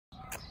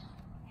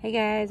Hey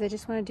guys, I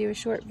just want to do a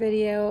short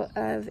video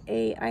of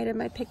a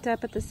item I picked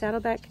up at the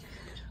Saddleback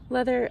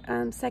Leather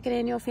second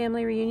annual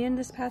family reunion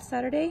this past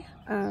Saturday.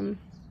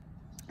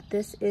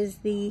 This is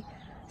the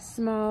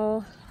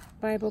small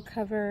Bible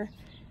cover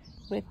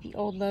with the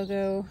old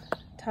logo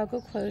toggle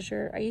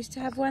closure. I used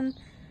to have one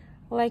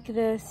like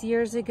this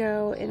years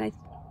ago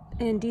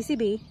in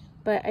DCB,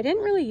 but I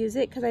didn't really use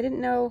it because I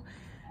didn't know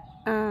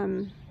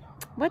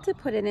what to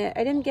put in it.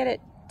 I didn't get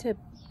it to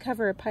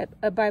cover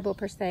a Bible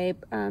per se.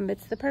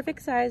 It's the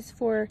perfect size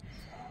for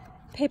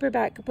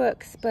paperback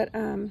books, but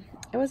I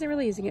wasn't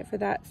really using it for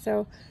that,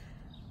 so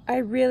I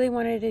really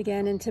wanted it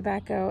again in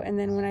tobacco. And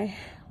then when I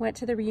went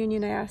to the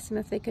reunion, I asked them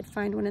if they could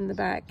find one in the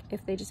back,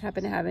 if they just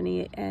happened to have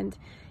any, and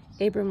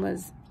Abram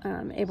was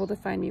able to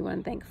find me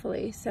one,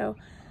 thankfully. So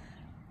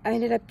I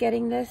ended up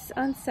getting this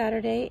on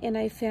Saturday, and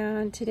I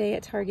found today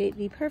at Target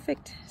the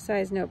perfect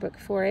size notebook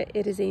for it.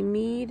 It is a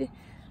Mead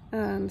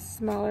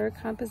smaller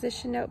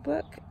composition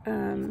notebook.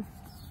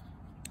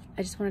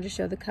 I just wanted to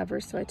show the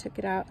cover, so I took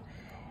it out,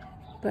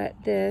 but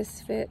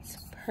this fits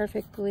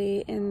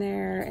perfectly in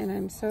there and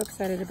I'm so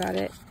excited about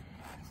it.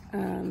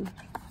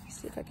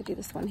 See if I could do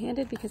this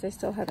one-handed because I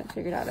still haven't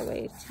figured out a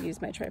way to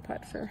use my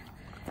tripod for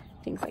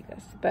things like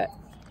this, but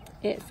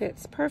it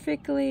fits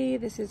perfectly.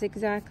 This is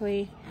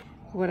exactly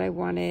what I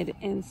wanted,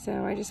 and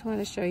so I just want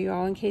to show you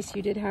all in case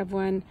you did have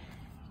one.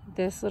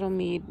 This little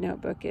Mead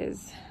notebook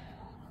is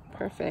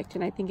perfect,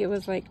 and I think it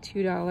was like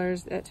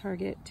 $2 at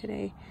Target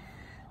today.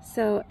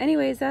 So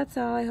anyways, that's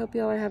all. I hope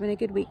you all are having a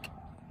good week.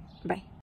 Bye.